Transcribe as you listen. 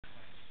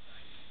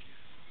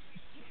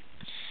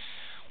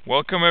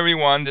Welcome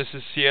everyone, this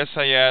is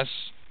CSIS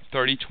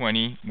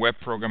 3020 Web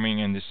Programming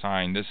and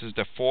Design. This is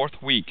the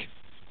fourth week,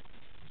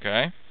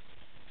 okay?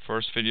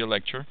 First video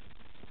lecture.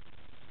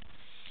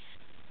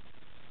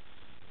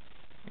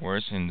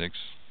 Where's index?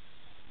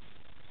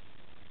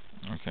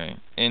 Okay,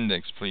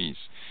 index please.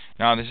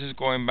 Now this is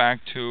going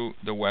back to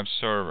the web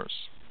servers.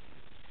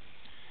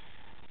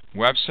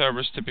 Web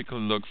servers typically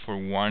look for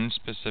one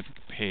specific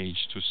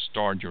page to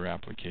start your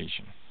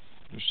application,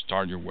 to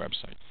start your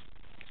website,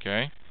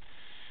 okay?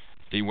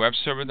 The web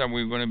server that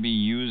we're going to be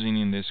using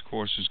in this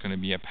course is going to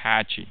be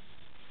Apache.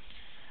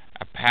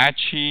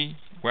 Apache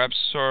web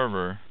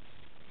server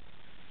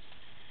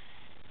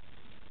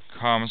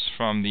comes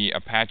from the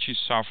Apache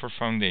Software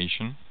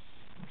Foundation,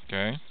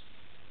 okay?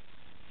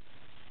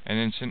 And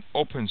it's an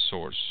open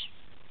source.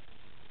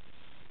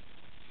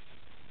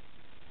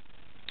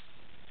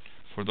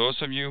 For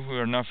those of you who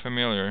are not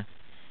familiar,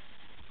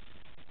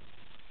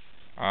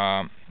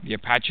 the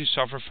Apache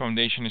Software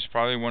Foundation is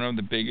probably one of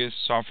the biggest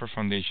software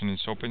foundations.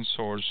 It's open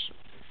source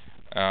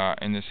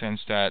in the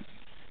sense that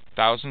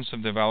thousands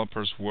of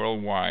developers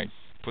worldwide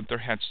put their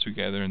heads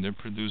together and they're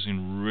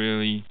producing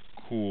really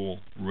cool,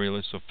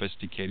 really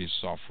sophisticated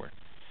software.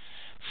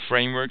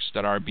 Frameworks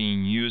that are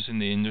being used in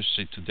the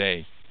industry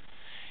today.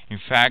 In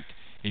fact,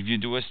 if you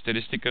do a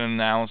statistical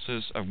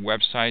analysis of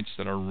websites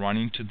that are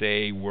running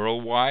today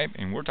worldwide,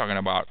 and we're talking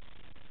about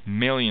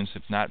millions,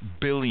 if not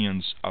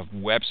billions, of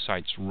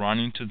websites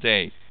running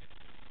today,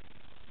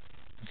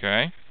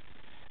 okay?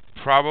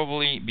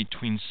 Probably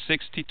between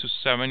 60 to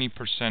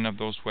 70% of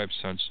those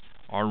websites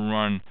are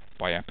run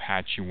by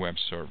Apache web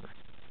server.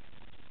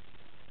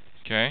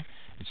 Okay?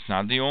 It's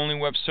not the only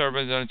web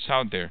server that's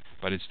out there,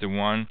 but it's the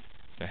one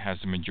that has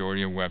the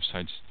majority of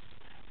websites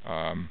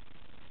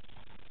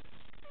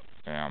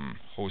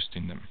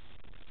hosting them.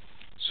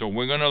 So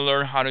we're going to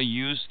learn how to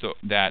use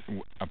that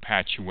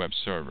Apache web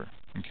server.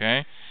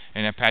 Okay?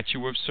 And Apache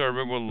web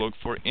server will look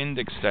for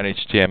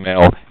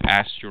index.html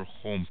as your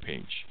home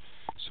page.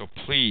 So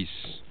please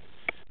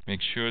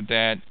make sure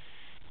that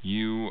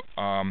you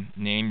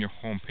name your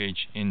home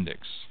page index.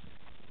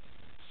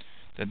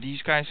 That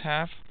these guys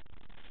have,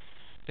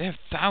 they have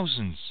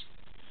thousands.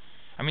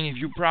 I mean, if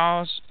you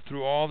browse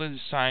through all the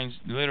designs,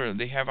 literally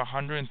they have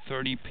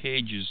 130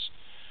 pages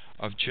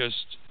of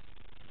just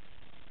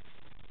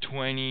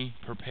 20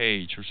 per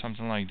page or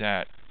something like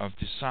that of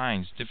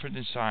designs, different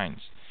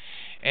designs.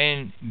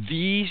 And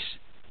these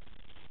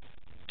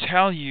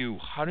tell you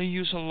how to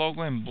use a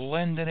logo and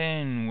blend it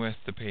in with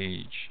the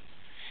page.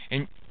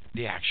 And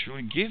they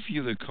actually give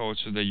you the code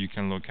so that you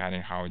can look at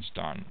it how it's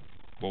done,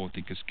 both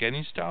the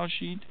cascading style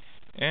sheet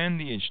and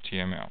the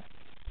HTML.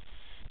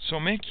 So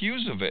make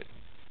use of it.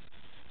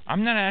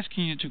 I'm not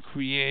asking you to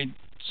create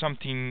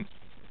something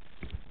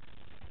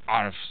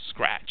out of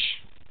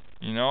scratch.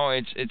 You know,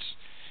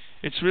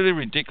 it's really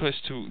ridiculous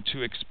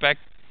to expect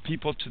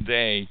people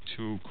today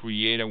to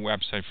create a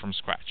website from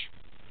scratch.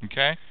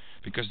 Okay?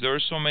 Because there are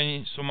so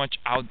much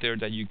out there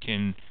that you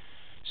can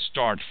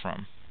start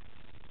from.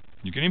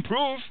 You can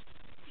improve,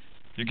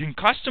 you can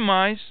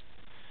customize,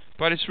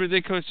 but it's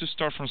ridiculous to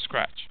start from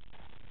scratch.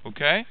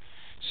 Okay?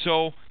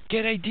 So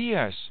get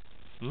ideas,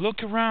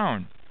 look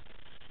around,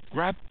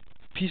 grab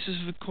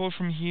pieces of the code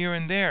from here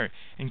and there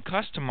and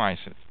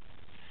customize it.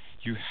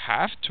 You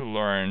have to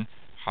learn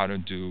how to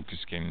do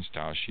cascading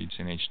style sheets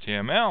in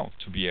HTML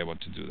to be able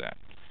to do that,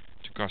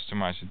 to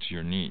customize it to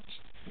your needs.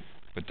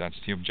 But that's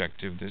the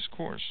objective of this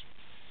course.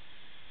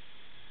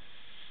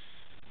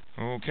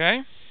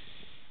 Okay?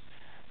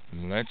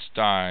 Let's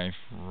dive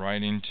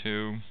right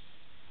into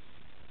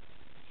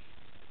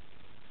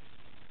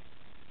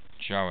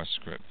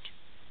JavaScript.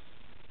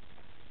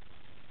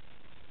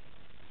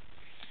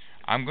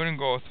 I'm going to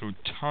go through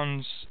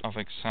tons of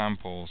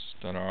examples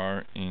that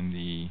are in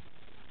the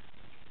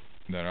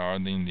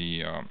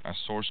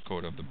source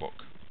code of the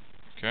book.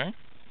 Okay?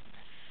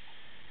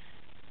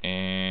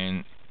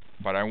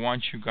 But I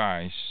want you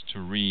guys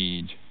to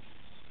read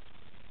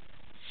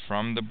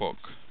from the book,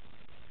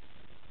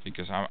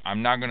 because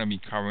I'm not going to be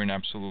covering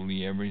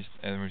absolutely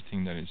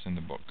everything that is in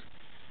the book.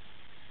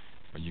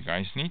 But you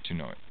guys need to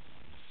know it.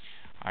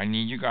 I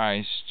need you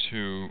guys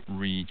to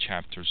read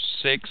chapters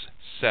 6,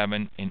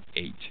 7, and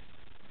 8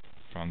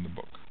 from the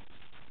book.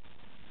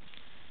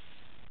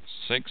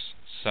 6,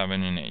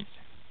 7, and 8.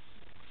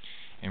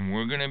 And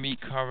we're going to be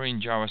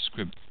covering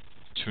JavaScript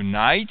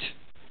tonight,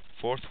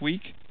 4th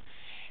week,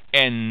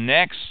 and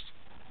next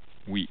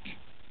week,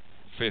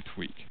 5th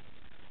week.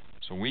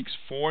 So weeks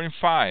 4 and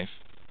 5,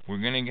 we're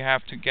going to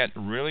have to get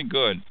really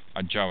good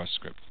at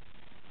JavaScript,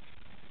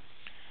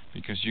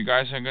 because you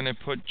guys are going to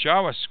put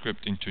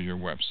JavaScript into your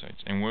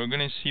websites, and we're going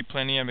to see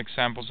plenty of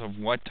examples of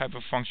what type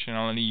of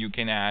functionality you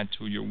can add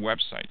to your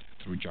website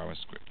through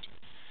JavaScript.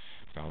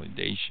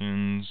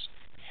 Validations,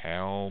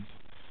 help,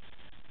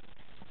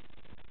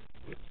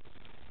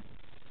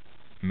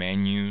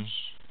 menus,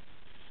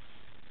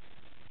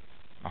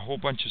 a whole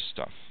bunch of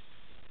stuff.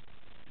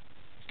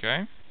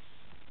 Okay?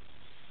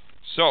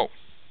 So,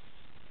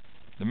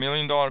 the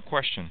 $1,000,000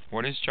 question,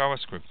 what is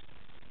JavaScript?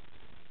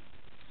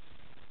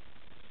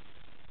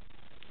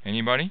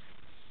 Anybody?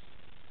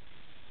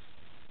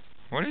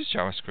 What is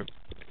JavaScript?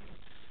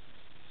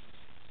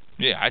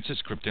 Yeah, it's a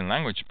scripting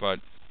language, but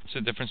what's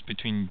the difference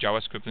between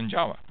JavaScript and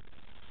Java?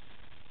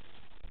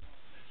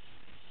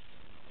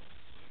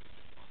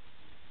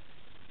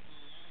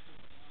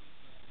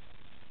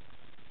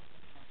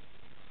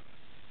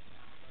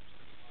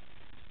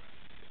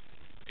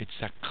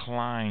 It's a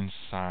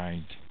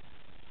client-side,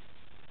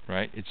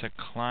 right? It's a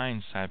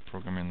client-side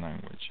programming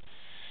language.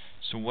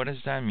 So what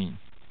does that mean?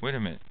 Wait a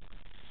minute.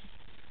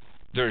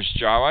 There's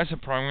Java as a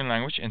programming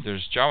language, and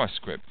there's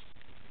JavaScript.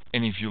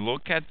 And if you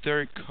look at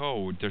their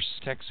code, their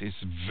syntax is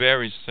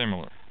very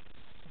similar.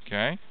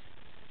 Okay?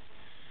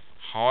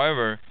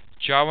 However,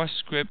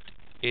 JavaScript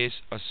is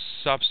a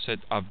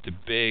subset of the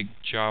big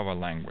Java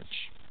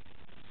language.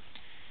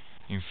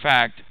 In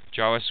fact,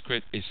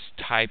 JavaScript is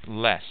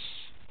typeless,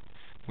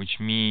 which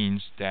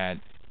means that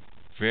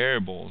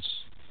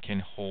variables can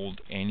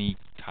hold any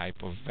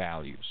type of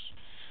values.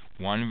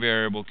 One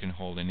variable can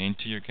hold an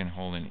integer, can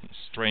hold a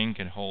string,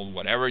 can hold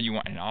whatever you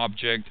want, an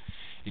object.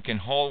 It can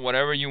hold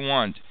whatever you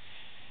want.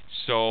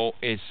 So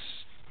it's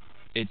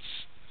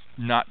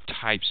not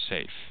type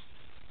safe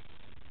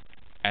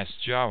as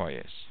Java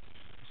is.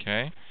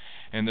 Okay?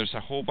 And there's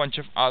a whole bunch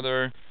of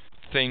other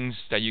things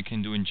that you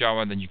can do in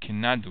Java that you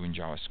cannot do in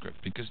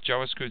JavaScript, because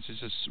JavaScript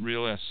is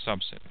really a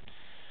subset.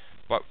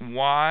 But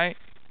why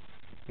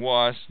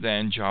was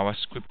then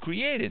JavaScript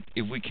created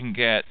if we can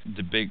get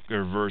the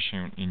bigger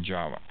version in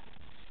Java?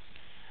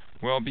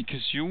 Well,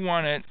 because you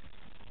wanted,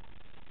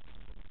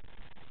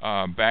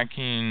 back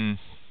in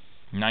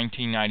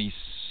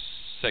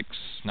 1996,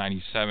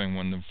 97,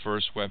 when the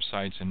first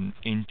websites and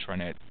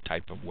intranet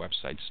type of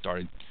websites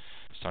starting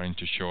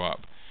to show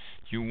up,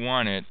 you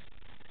wanted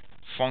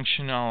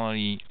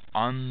functionality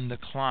on the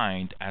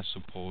client as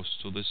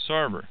opposed to the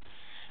server.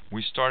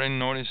 We started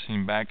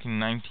noticing back in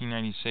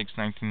 1996,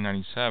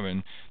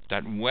 1997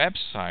 that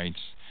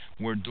websites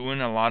were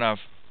doing a lot of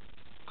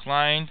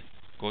client,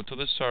 go to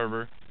the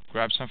server,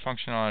 grab some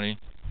functionality,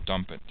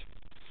 dump it.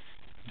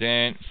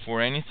 Then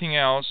for anything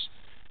else,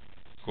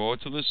 go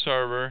to the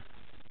server,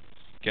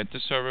 get the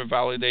server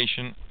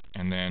validation,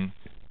 and then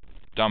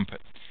dump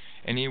it.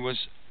 And it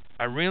was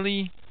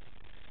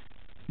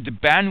the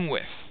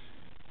bandwidth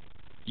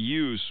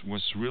use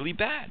was really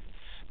bad,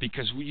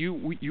 because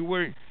you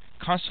were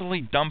constantly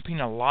dumping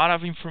a lot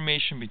of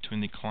information between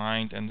the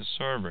client and the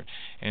server,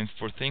 and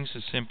for things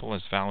as simple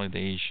as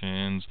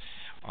validations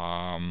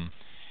and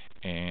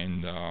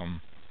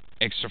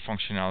extra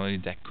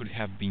functionality that could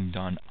have been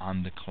done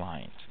on the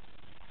client.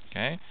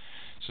 Okay,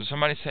 so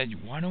somebody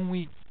said, why don't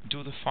we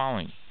do the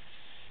following?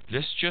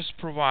 Let's just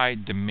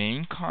provide the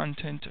main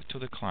content to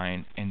the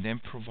client and then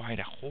provide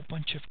a whole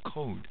bunch of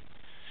code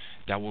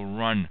that will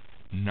run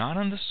not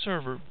on the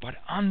server but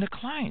on the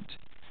client.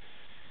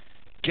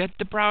 Get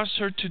the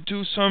browser to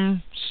do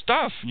some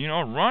stuff,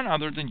 run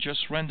other than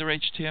just render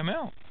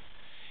HTML.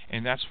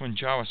 And that's when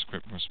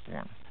JavaScript was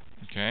born.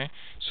 Okay,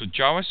 so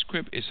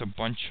JavaScript is a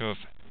bunch of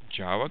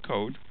Java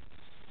code.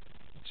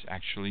 It's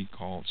actually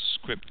called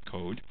script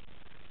code.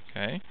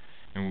 Okay,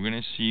 and we're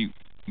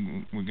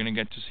gonna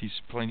get to see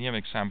plenty of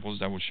examples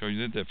that will show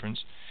you the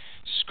difference.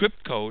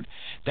 Script code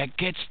that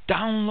gets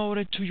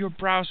downloaded to your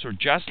browser,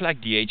 just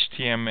like the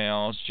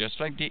HTMLs, just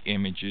like the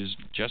images,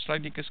 just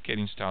like the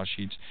cascading style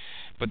sheets,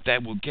 but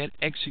that will get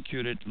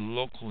executed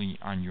locally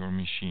on your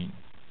machine.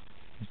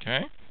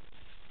 Okay?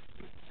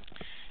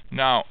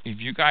 Now, if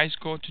you guys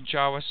go to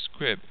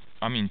JavaScript,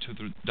 to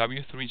the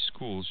W3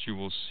 schools, you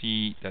will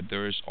see that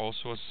there is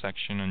also a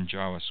section on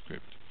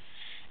JavaScript.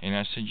 And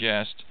I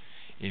suggest,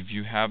 if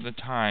you have the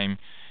time,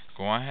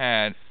 go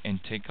ahead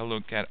and take a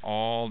look at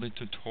all the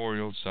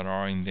tutorials that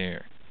are in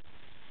there.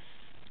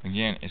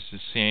 Again, it's the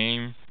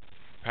same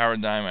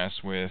paradigm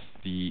as with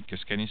the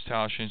cascading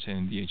style sheets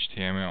and the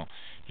HTML.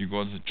 You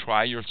go to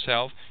try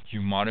yourself,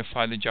 you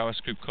modify the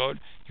JavaScript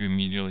code, you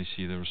immediately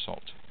see the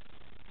result.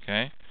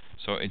 Okay?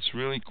 So it's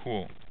really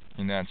cool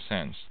in that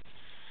sense.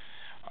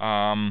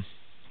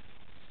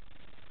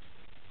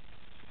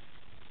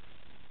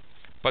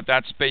 But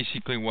that's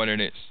basically what it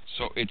is.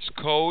 So it's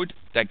code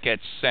that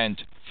gets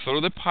sent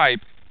through the pipe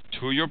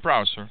to your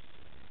browser,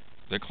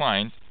 the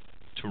client,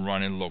 to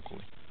run it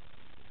locally.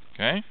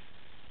 Okay?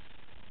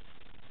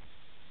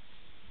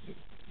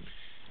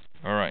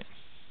 Alright.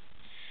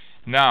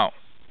 Now,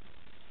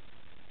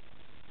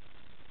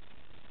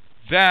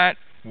 that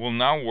will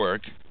not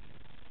work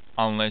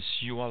unless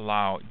you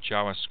allow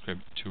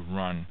JavaScript to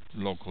run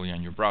locally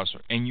on your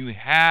browser. And you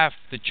have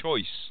the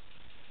choice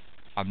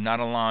of not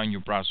allowing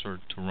your browser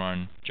to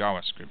run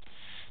JavaScript.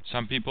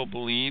 Some people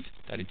believe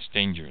that it's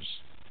dangerous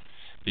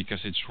because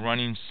it's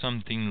running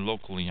something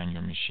locally on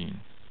your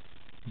machine.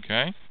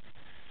 Okay?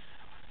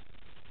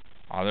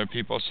 Other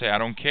people say, I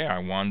don't care. I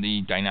want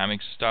the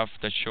dynamic stuff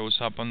that shows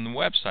up on the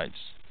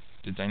websites.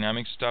 The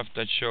dynamic stuff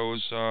that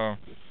shows on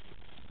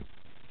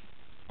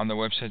the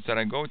websites that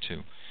I go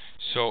to.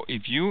 So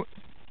if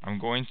I'm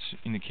going to,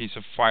 in the case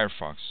of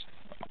Firefox,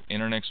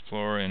 Internet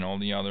Explorer and all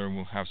the other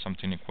will have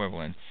something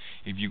equivalent.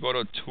 If you go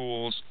to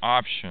Tools,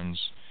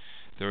 Options,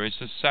 there is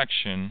a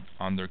section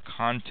under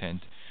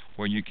content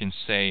where you can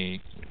say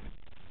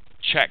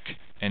check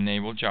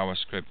enable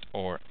JavaScript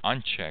or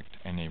unchecked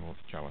enable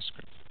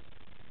JavaScript.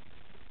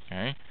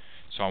 Okay,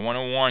 so I want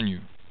to warn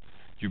you,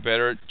 you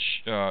better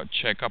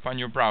check up on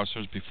your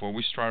browsers before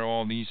we start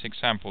all these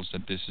examples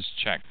that this is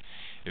checked.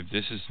 If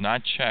this is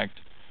not checked,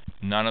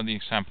 none of the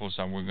examples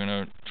that we're going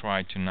to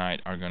try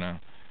tonight are going to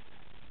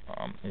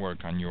work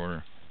on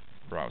your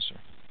browser.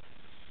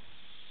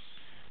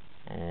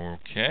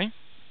 Okay.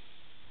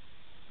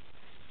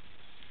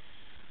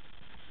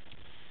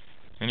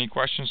 Any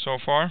questions so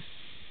far?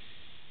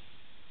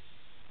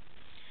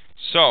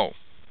 So,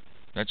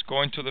 let's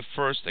go into the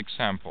first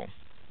example.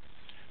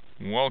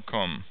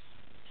 Welcome.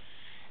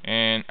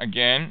 And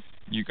again,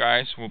 you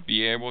guys will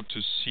be able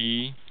to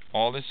see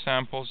all the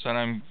samples that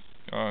I'm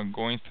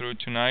going through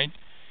tonight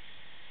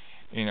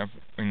in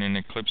an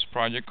Eclipse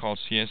project called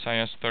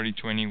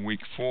CSIS-3020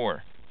 Week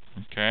 4.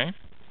 Okay?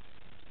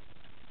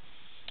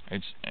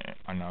 It's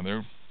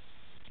another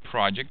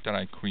project that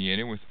I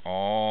created with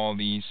all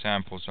these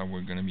samples that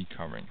we're going to be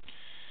covering.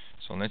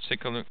 So let's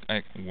take a look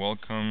at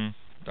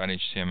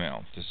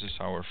welcome.html. This is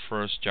our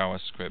first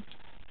JavaScript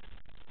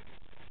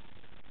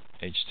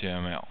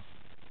HTML.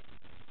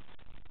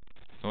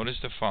 Notice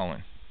the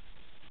following.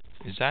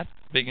 Is that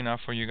big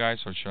enough for you guys,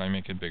 or should I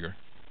make it bigger?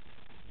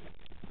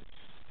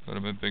 A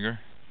little bit bigger?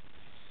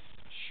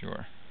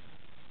 Sure.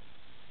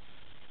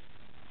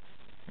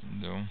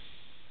 Window,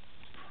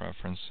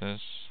 preferences,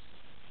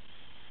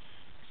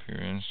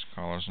 appearance,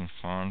 colors and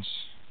fonts,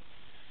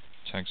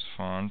 text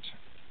font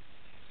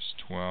is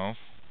 12.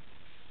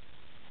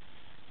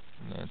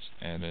 Let's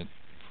edit,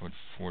 put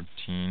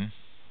 14.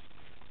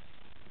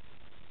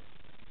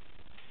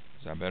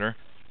 Is that better?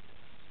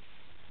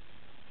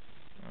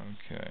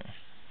 Okay.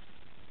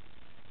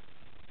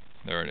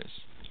 There it is.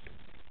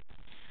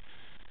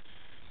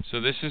 So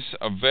this is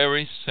a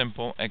very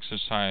simple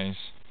exercise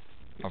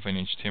of an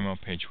HTML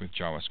page with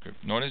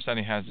JavaScript. Notice that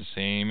it has the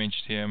same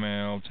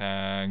HTML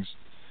tags,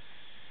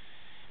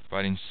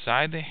 but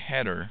inside the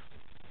header,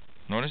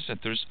 notice that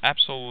there's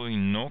absolutely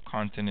no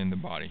content in the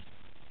body.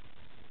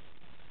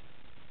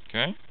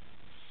 Okay?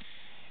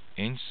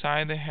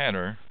 Inside the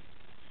header,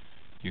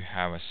 you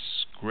have a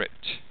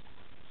script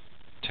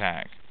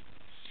tag.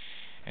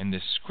 And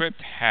the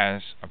script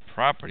has a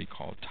property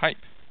called type,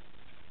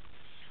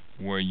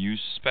 where you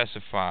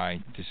specify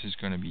this is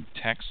going to be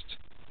text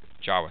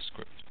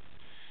JavaScript.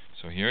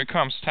 So here it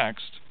comes,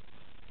 text,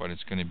 but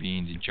it's going to be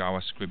in the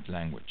JavaScript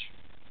language.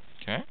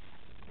 Okay?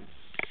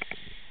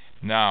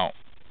 Now,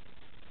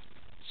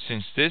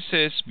 since this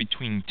is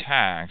between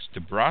tags, the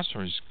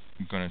browser is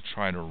going to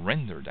try to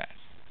render that.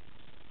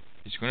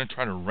 It's going to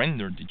try to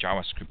render the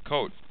JavaScript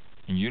code.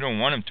 And you don't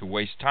want them to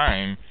waste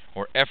time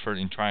or effort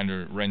in trying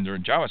to render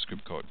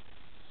JavaScript code.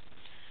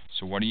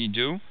 So what do?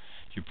 You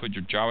put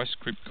your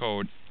JavaScript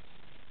code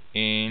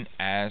in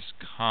as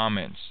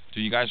comments.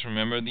 Do you guys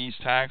remember these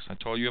tags I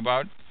told you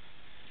about?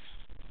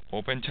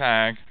 Open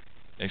tag,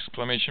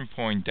 exclamation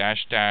point,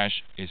 dash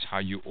dash is how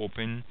you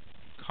open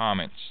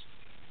comments.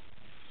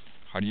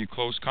 How do you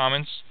close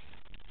comments?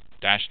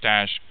 Dash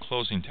dash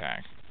closing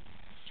tag.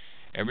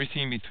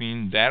 Everything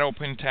between that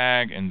open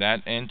tag and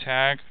that end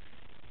tag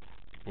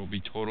will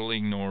be totally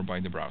ignored by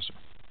the browser.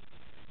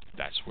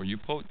 That's where you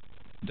put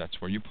the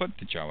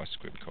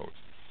JavaScript code.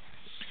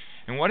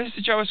 And what is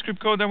the JavaScript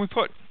code that we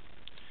put?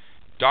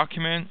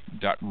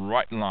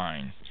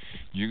 Document.writeLine.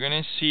 You're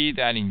going to see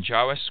that in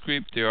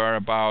JavaScript there are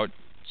about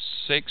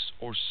 6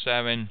 or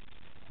 7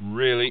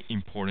 really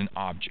important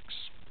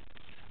objects.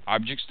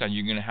 Objects that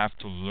you're going to have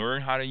to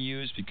learn how to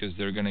use because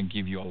they're going to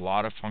give you a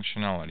lot of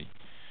functionality.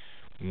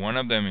 One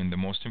of them, and the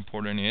most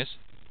important, is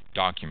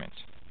document.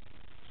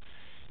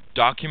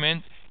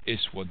 Document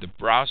is what the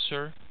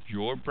browser,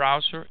 your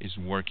browser, is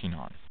working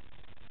on.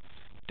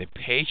 The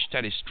page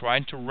that is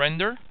trying to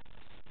render,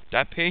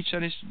 that page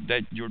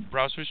that your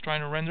browser is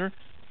trying to render,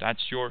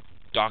 that's your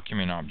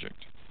document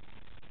object.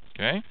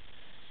 Okay?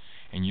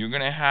 And you're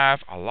going to have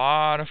a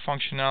lot of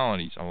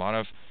functionalities, a lot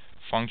of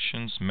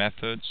functions,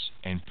 methods,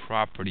 and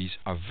properties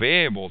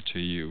available to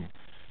you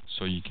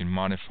so you can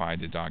modify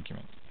the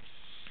document.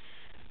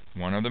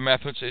 One of the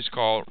methods is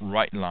called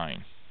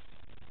WriteLine.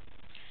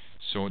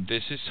 So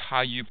this is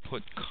how you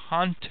put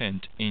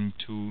content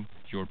into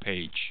your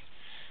page.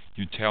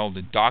 You tell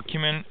the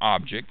document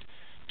object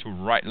to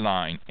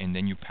WriteLine, and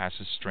then you pass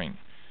a string.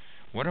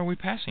 What are we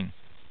passing?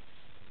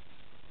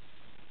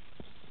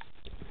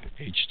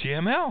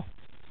 HTML.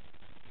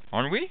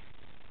 Aren't we?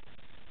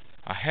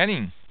 A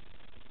heading.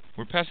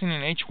 We're passing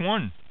an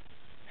H1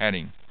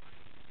 heading.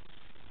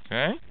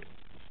 Okay?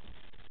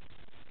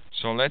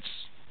 So let's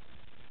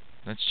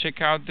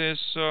check out this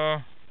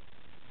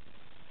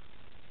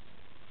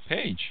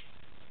page.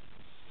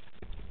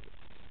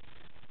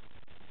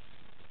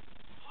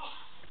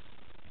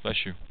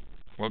 Bless you.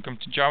 Welcome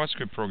to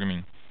JavaScript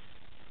programming.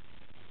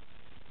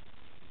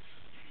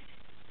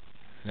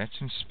 Let's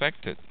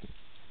inspect it.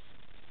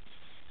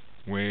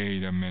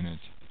 Wait a minute.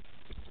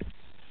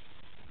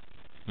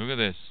 Look at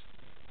this.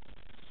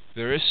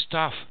 There is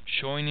stuff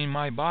showing in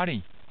my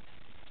body.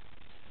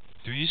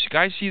 Do you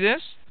guys see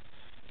this?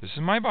 This is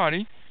my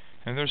body,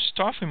 and there's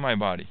stuff in my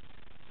body.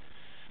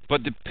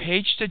 But the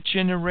page that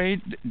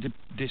generated,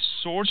 the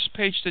source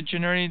page that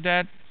generated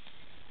that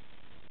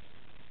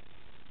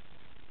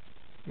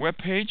web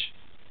page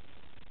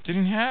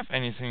didn't have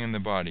anything in the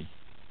body.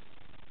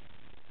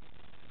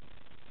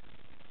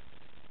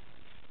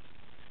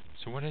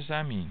 So what does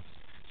that mean?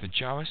 The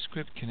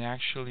JavaScript can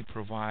actually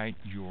provide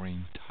your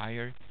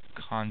entire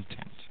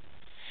content.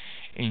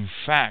 In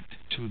fact,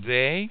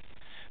 today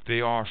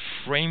there are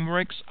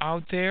frameworks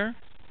out there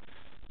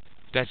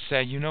that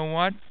say, you know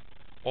what?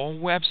 All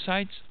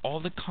websites, all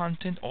the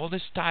content, all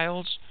the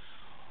styles,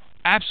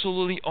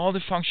 absolutely all the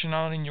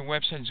functionality in your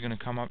website is going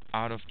to come up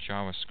out of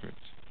JavaScript.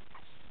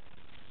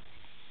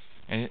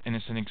 And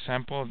it's an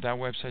example of that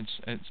website.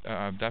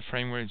 That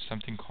framework is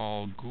something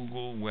called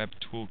Google Web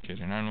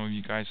Toolkit. And I don't know if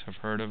you guys have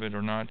heard of it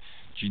or not.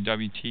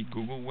 GWT,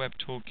 Google Web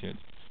Toolkit,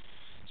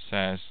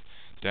 says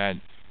that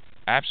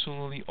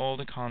absolutely all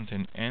the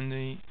content and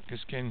the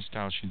cascading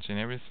style sheets and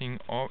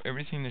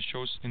everything that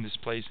shows and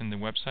displays in the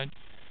website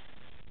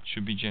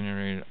should be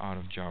generated out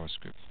of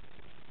JavaScript.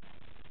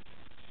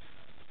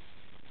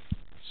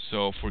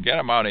 So forget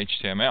about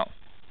HTML.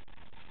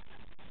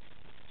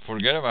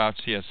 Forget about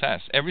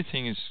CSS.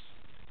 Everything is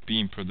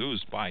being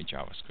produced by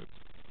JavaScript.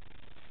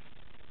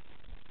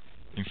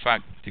 In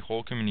fact, the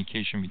whole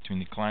communication between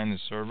the client and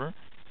the server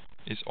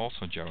is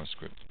also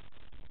JavaScript.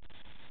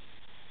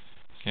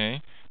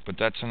 Okay, but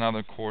that's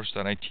another course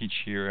that I teach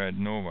here at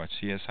Nova,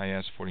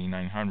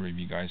 CSIS-3020, if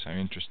you guys are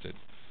interested.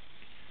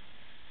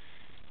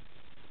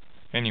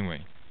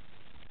 Anyway,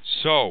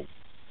 so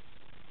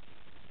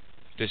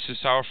this is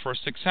our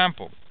first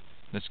example.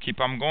 Let's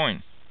keep on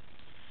going.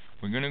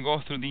 We're going to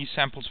go through these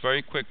samples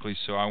very quickly,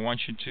 so I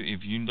want you to,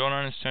 if you don't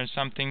understand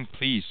something,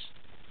 please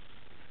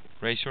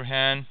raise your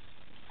hand.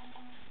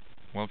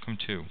 Welcome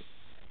to.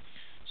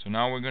 So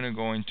now we're going to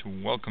go into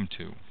welcome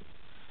to.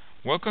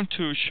 Welcome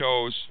to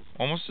shows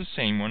almost the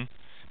same one,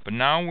 but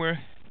now we're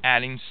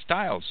adding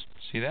styles.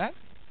 See that?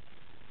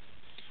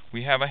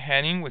 We have a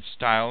heading with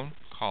style,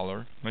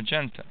 color,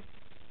 magenta.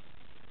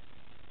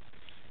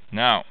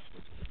 Now,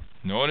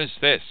 notice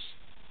this.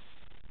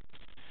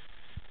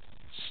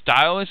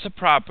 Style is a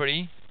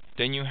property,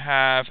 then you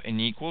have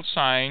an equal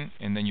sign,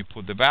 and then you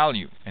put the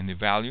value. And the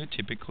value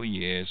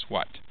typically is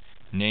what?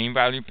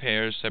 Name-value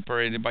pairs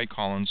separated by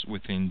columns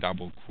within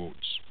double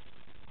quotes.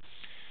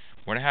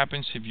 What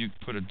happens if you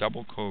put a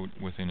double quote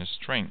within a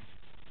string?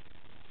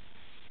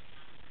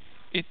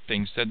 It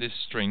thinks that this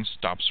string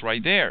stops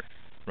right there,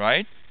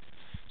 right?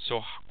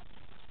 So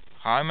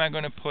how am I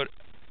going to put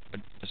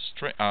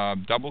a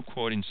double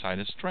quote inside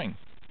a string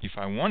if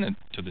I wanted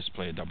to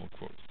display a double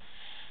quote?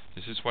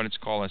 This is what it's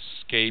called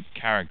escape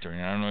character.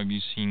 And I don't know if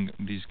you've seen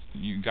these.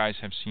 You guys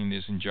have seen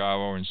this in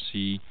Java or in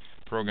C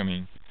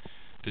programming.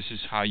 This is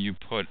how you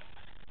put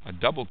a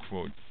double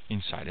quote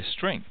inside a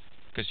string,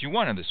 because you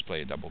want to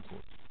display a double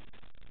quote,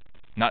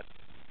 not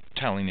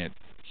telling it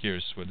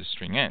here's where the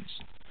string ends.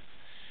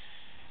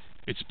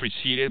 It's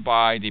preceded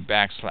by the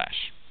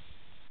backslash.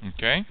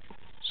 Okay,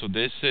 so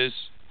this is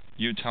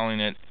you telling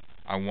it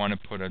I want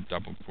to put a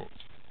double quote.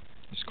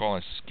 It's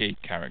called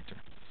escape character.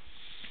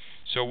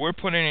 So we're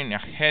putting in a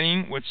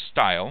heading with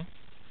style,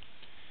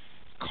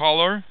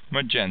 color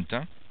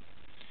magenta.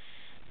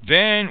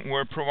 Then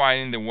we're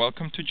providing the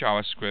welcome to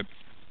JavaScript.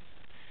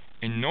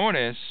 And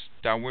notice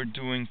that we're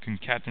doing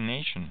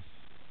concatenation.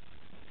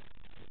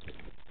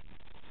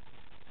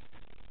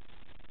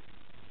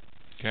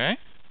 Okay?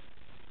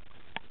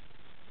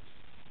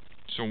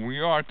 So we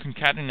are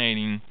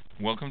concatenating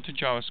welcome to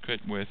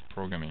JavaScript with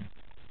programming.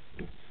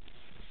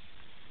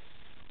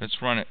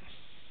 Let's run it.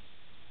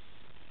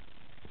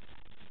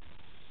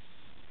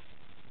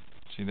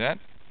 See that?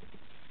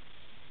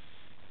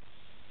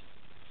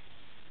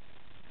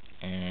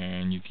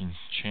 And you can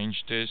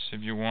change this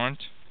if you want.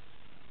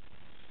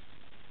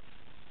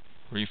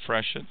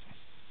 Refresh it.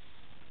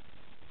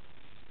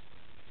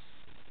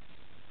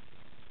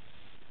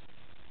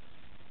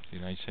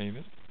 Did I save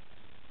it?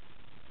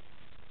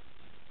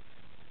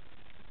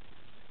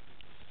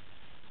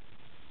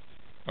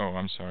 Oh,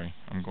 I'm sorry.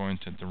 I'm going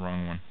to the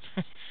wrong one.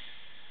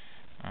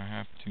 I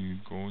have to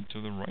go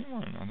to the right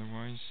one,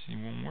 otherwise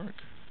it won't work.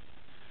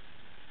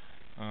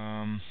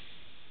 I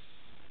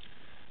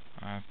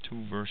have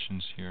two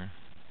versions here.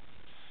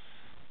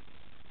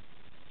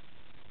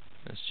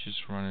 Let's just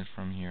run it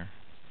from here.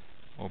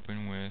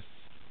 Open with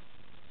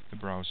the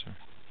browser.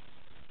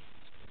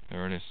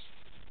 There it is.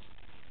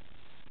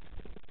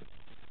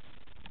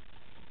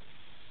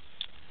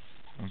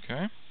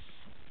 Okay.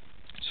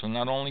 So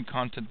not only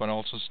content but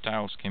also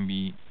styles can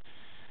be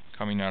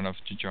coming out of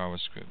the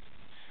JavaScript.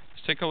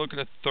 Let's take a look at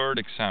a third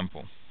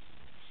example.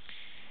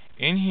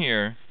 In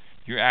here,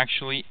 you're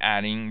actually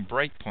adding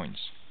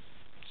breakpoints.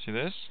 See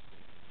this?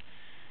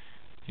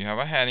 You have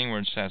a heading where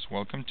it says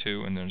welcome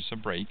to, and there's a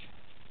break,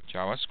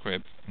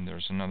 JavaScript, and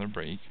there's another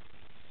break.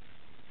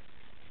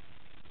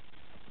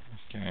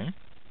 Okay.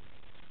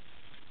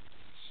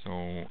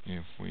 So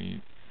if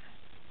we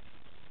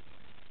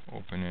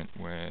open it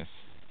with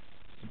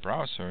the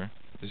browser,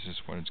 This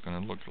is what it's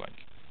going to look like.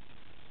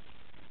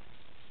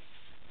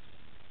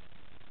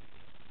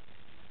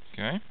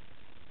 Okay.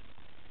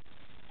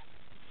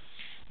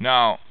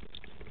 Now,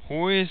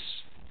 who is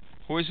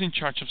in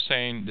charge of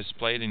saying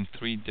displayed in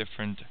 3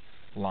 different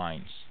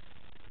lines?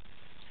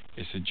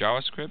 Is it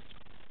JavaScript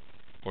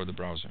or the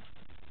browser?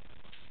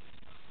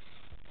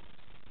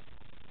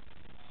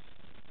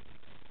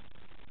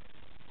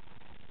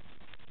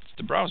 It's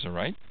the browser,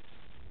 right?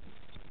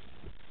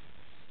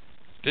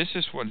 This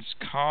is what is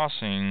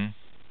causing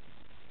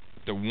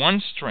the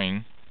one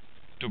string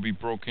to be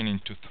broken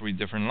into 3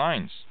 different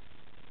lines.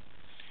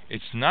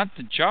 It's not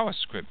the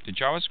JavaScript. The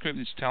JavaScript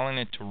is telling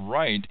it to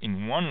write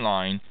in 1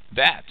 line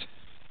that,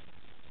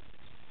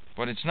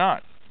 but it's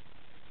not.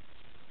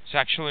 It's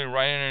actually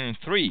writing it in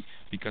 3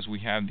 because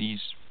we have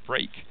these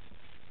break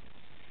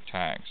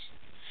tags.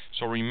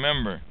 So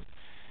remember,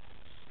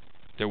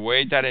 the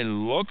way that it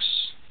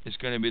looks is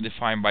going to be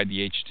defined by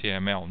the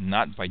HTML,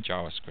 not by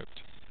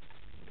JavaScript.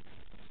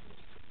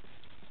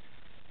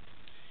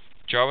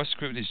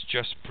 JavaScript is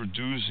just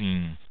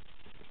producing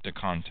the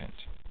content.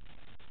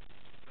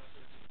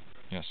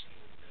 Yes.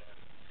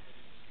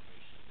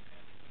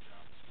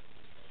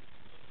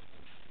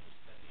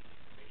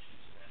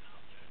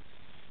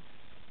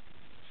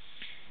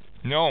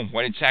 No,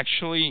 what is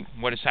actually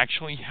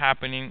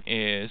happening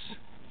is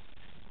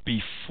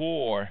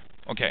before,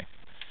 okay,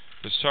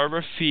 the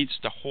server feeds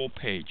the whole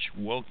page,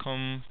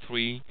 welcome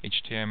 3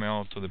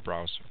 HTML to the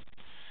browser.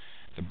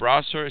 The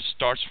browser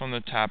starts from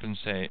the top and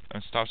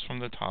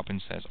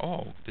says,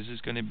 oh, this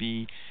is going to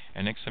be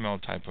an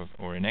XML type of,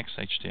 or an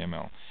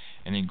XHTML,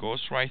 and it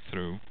goes right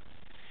through,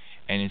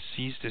 and it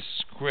sees the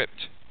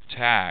script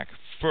tag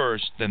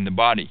first, then the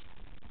body.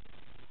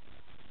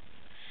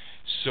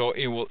 So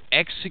it will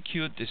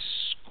execute the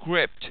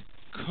script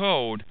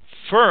code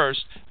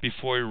first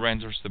before it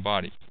renders the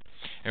body.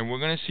 And we're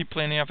going to see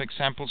plenty of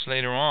examples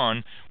later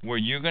on where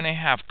you're going to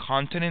have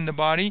content in the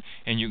body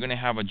and you're going to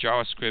have a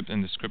JavaScript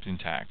in the scripting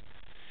tag.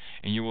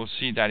 And you will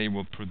see that it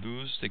will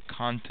produce the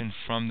content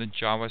from the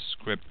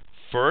JavaScript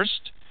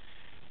first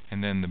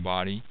and then the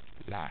body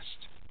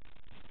last.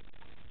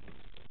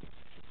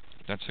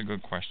 That's a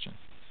good question.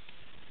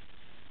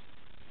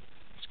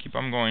 Let's keep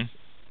on going.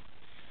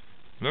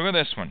 Look at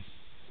this one.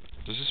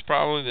 This is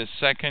probably the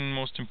second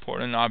most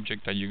important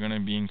object that you're going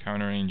to be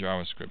encountering in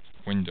JavaScript.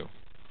 Window.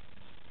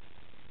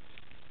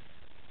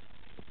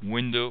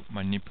 Window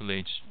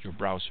manipulates your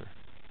browser.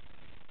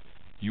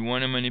 You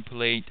want to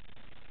manipulate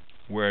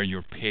where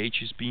your page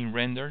is being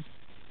rendered,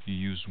 you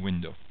use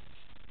window.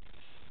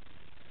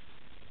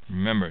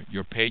 Remember,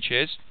 your page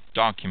is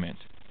document.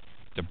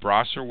 The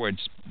browser where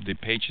the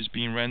page is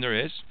being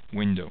rendered is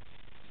window.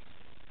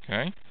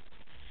 Okay?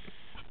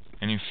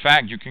 And in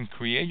fact, you can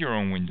create your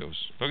own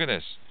windows. Look at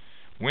this.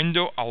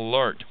 Window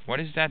alert. What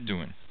is that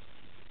doing?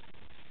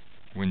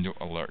 Window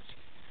alert.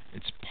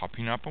 It's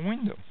popping up a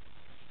window.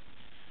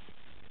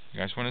 You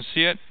guys want to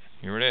see it?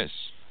 Here it is.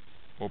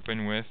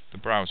 Open with the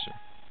browser.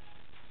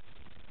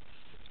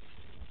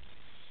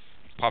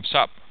 Pops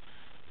up.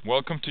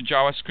 Welcome to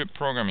JavaScript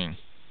programming.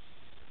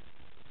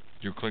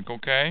 You click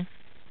OK,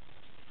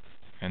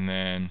 and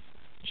then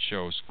it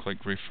shows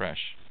click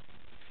refresh.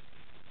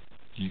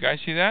 Do you guys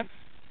see that?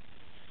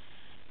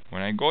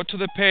 When I go to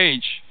the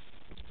page,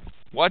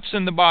 what's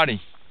in the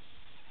body?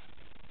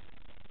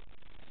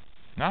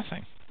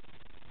 Nothing.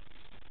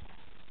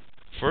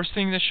 First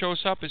thing that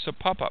shows up is a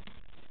pop-up,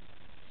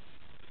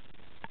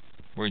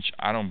 which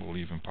I don't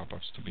believe in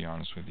pop-ups, to be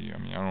honest with you. I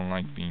mean, I don't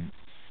like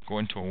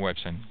going to a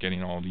website and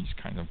getting all these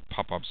kind of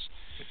pop-ups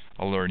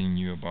alerting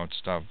you about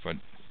stuff, but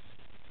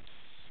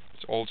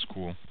it's old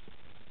school.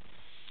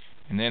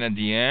 And then at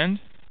the end,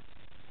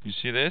 you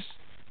see this?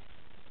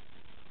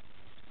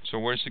 So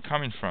where's it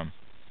coming from?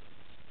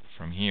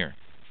 From here.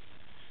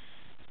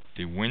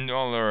 The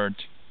window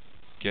alert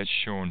gets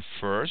shown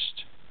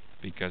first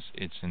because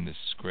it's in the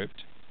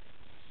script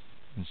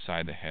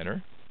inside the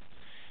header,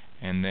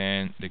 and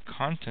then the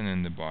content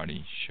in the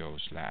body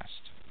shows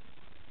last.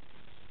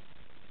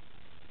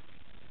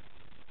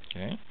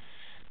 Okay?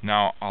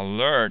 Now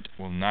alert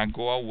will not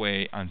go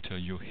away until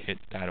you hit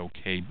that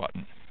OK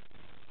button.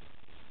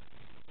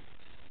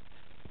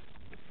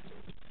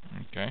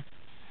 Okay?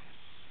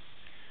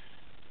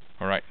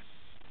 Alright.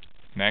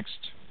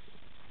 Next.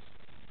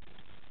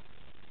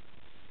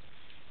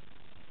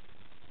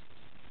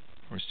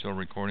 We're still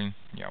recording?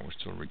 Yeah, we're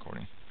still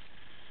recording.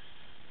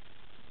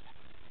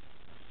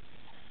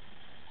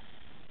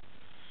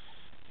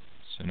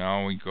 So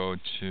now we go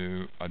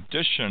to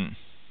addition.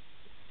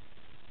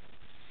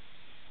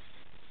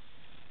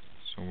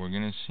 So we're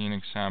going to see an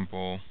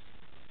example.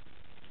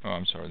 Oh,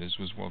 I'm sorry, this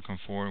was welcome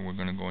 4. We're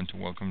going to go into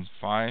welcome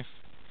 5.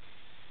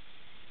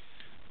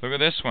 Look at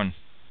this one.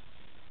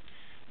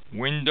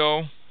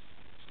 Window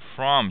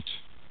prompt.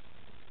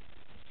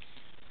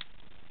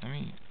 Let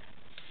me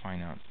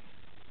find out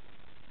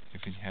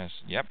if it has.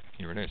 Yep,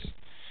 here it is.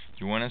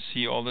 You want to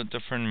see all the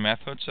different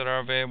methods that are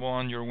available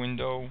on your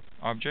window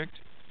object?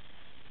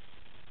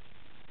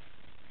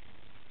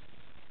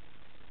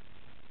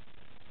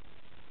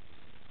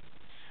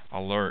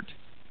 Alert.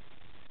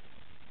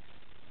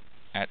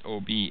 at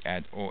OB,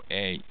 at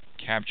OA,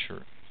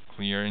 capture,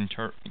 clear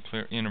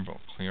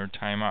interval, clear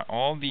timeout.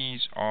 All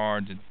these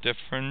are the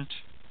different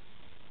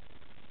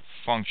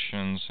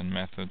functions and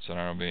methods that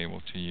are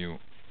available to you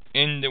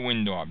in the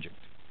window object.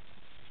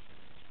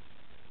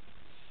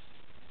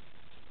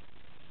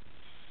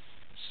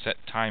 Set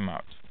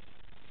timeout.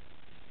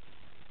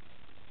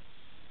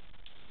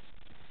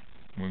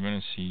 We're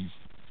going to see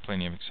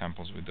plenty of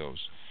examples with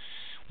those.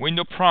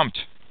 Window prompt.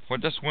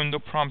 What does window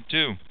prompt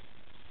do?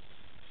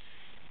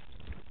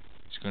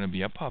 It's going to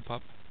be a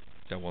pop-up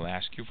that will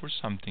ask you for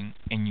something,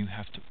 and you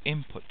have to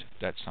input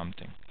that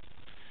something.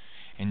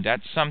 And that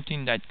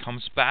something that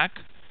comes back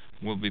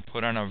will be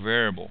put on a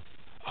variable.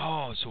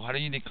 Oh, so how do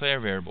you declare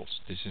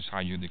variables? This is how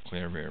you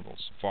declare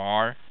variables.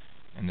 var,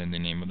 and then the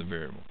name of the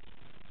variable.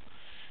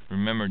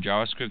 Remember,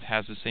 JavaScript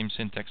has the same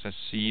syntax as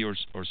C or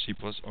C++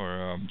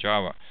 or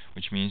Java,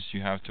 which means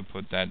you have to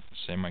put that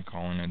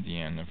semicolon at the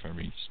end of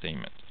every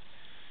statement.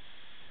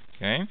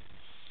 Okay?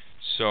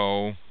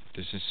 So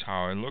this is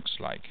how it looks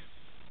like.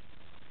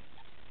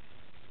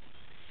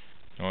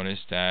 Notice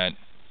that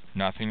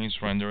nothing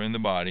is rendered in the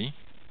body.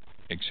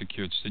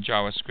 Executes the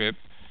JavaScript.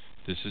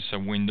 This is a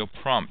window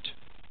prompt.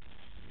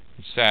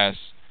 It says,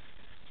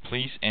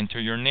 please enter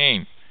your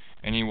name.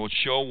 And it will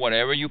show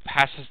whatever you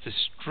pass as the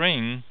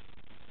string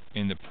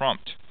in the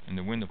prompt, in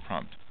the window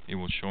prompt. It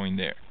will show in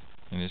there.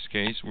 In this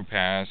case, we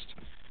passed,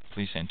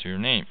 please enter your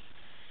name.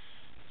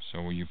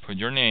 So when you put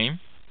your name,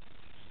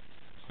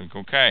 click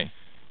OK.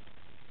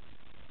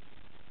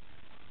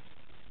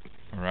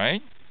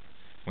 Alright?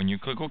 When you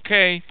click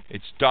OK,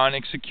 it's done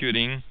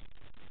executing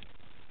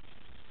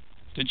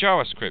the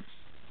JavaScript.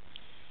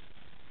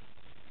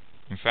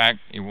 In fact,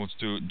 it will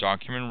do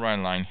document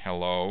write-line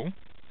hello,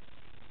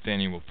 then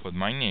it will put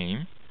my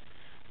name,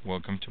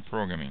 welcome to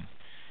programming,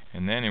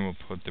 and then it will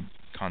put the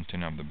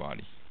content of the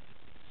body.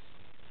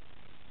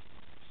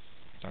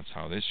 That's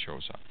how this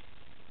shows up.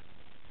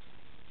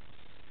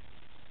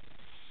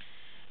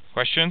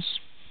 Questions?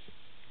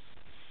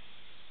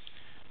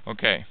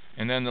 Okay,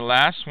 and then the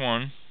last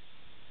one,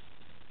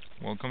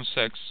 welcome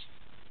 6.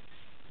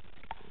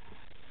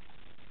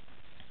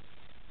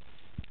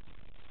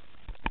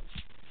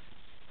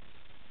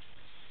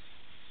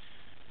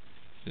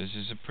 This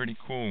is a pretty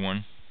cool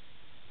one.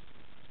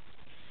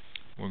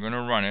 We're going to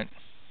run it.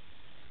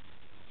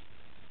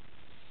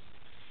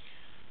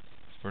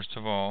 First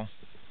of all,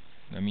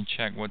 let me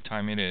check what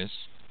time it is.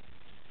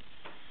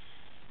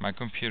 My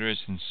computer is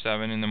in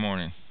 7 in the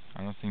morning.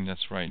 I don't think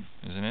that's right,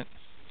 isn't it?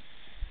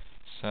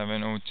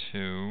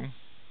 7:02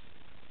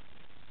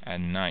 at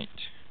night.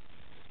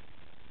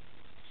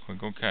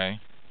 Click OK,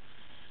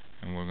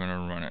 and we're going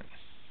to run it.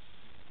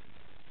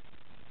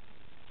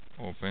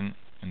 Open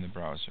in the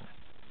browser.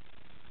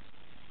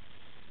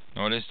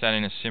 Notice that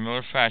in a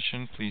similar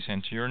fashion, please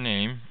enter your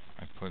name.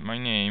 I put my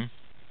name,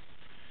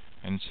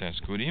 and it says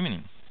good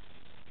evening.